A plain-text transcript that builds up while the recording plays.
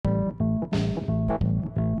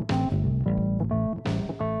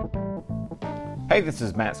Hey, this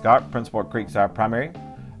is Matt Scott, Principal at Creekside Primary.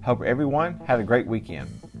 Hope everyone had a great weekend.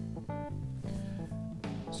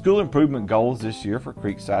 School improvement goals this year for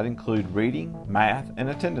Creekside include reading, math, and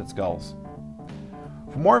attendance goals.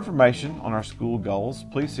 For more information on our school goals,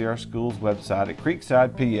 please see our school's website at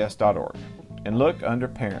creeksideps.org and look under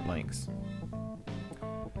parent links.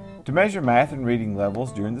 To measure math and reading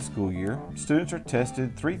levels during the school year, students are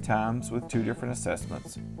tested 3 times with 2 different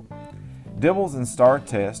assessments. Dibbles and STAR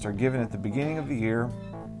tests are given at the beginning of the year,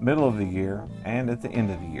 middle of the year, and at the end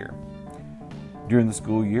of the year. During the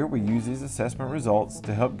school year, we use these assessment results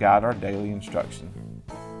to help guide our daily instruction.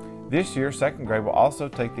 This year, 2nd grade will also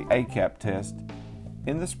take the ACAP test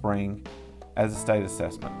in the spring as a state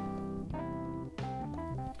assessment.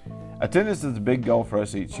 Attendance is a big goal for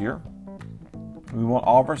us each year. We want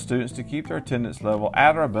all of our students to keep their attendance level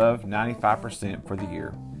at or above 95% for the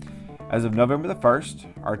year. As of November the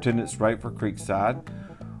 1st, our attendance rate for Creekside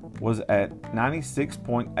was at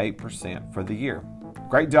 96.8% for the year.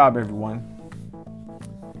 Great job, everyone.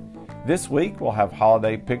 This week, we'll have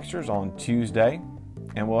holiday pictures on Tuesday,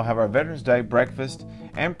 and we'll have our Veterans Day breakfast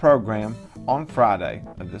and program on Friday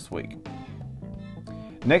of this week.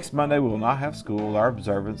 Next Monday, we will not have school with our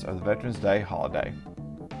observance of the Veterans Day holiday.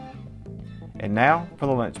 And now for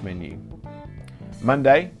the lunch menu.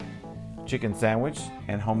 Monday, chicken sandwich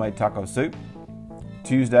and homemade taco soup.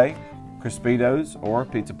 Tuesday, Crispitos or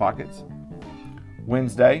pizza pockets.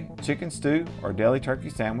 Wednesday, chicken stew or deli turkey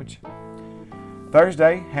sandwich.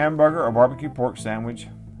 Thursday, hamburger or barbecue pork sandwich.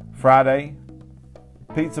 Friday,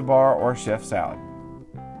 pizza bar or chef salad.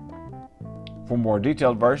 For a more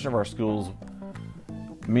detailed version of our school's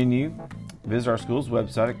menu, visit our school's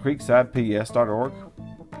website at creeksideps.org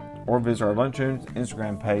or visit our lunchroom's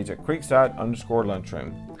Instagram page at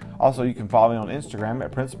creekside_lunchroom. Also, you can follow me on Instagram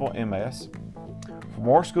at PrincipalMS for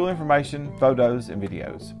more school information, photos, and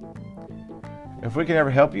videos. If we can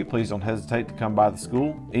ever help you, please don't hesitate to come by the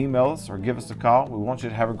school, email us, or give us a call. We want you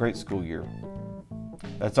to have a great school year.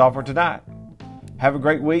 That's all for tonight. Have a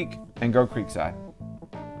great week and go Creekside.